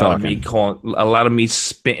 yeah, we're talking. A lot of me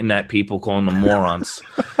spitting at people, calling them morons.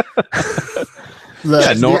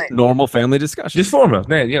 Normal family discussion. Just formal,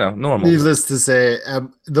 man. Normal. Needless to say,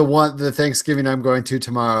 the Thanksgiving I'm going to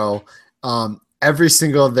tomorrow. Every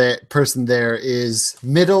single person there is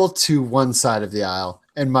middle to one side of the aisle.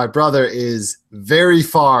 And my brother is very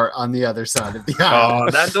far on the other side of the aisle.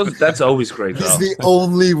 Oh, that's always great, though. He's the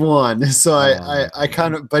only one. So I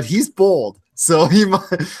kind of, but he's bold. So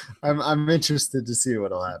I'm interested to see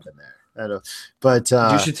what'll happen there. I don't, but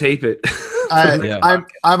you should tape it. I'm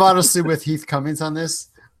honestly with Heath Cummings on this.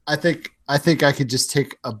 I think I could just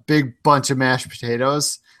take a big bunch of mashed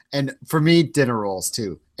potatoes and for me dinner rolls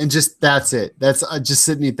too. And that's it. That's just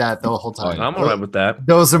sit and eat that the whole time. I'm all right with that.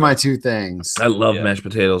 Those are my two things. I love mashed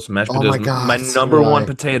potatoes. Mashed potatoes, my God, my number one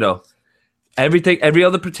potato. Every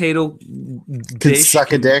other potato can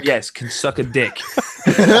suck a dick. Yes, can suck a dick.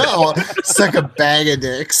 Suck a bag of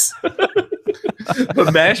dicks.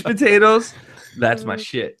 But mashed potatoes, that's my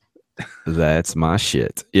shit. That's my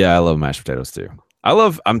shit. Yeah, I love mashed potatoes too.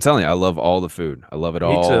 I'm telling you, I love all the food. I love it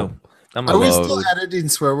all. Me too. Are we still editing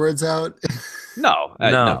swear words out? No.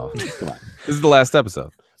 Come on. This is the last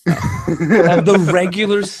episode. No. Of the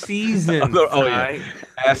regular season.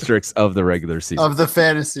 Asterisks of the regular season. Of the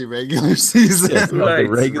fantasy regular season. Yes,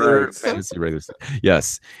 fantasy regular season.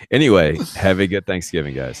 Yes. Anyway, have a good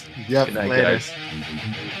Thanksgiving, guys. Yep. Good night, later. guys.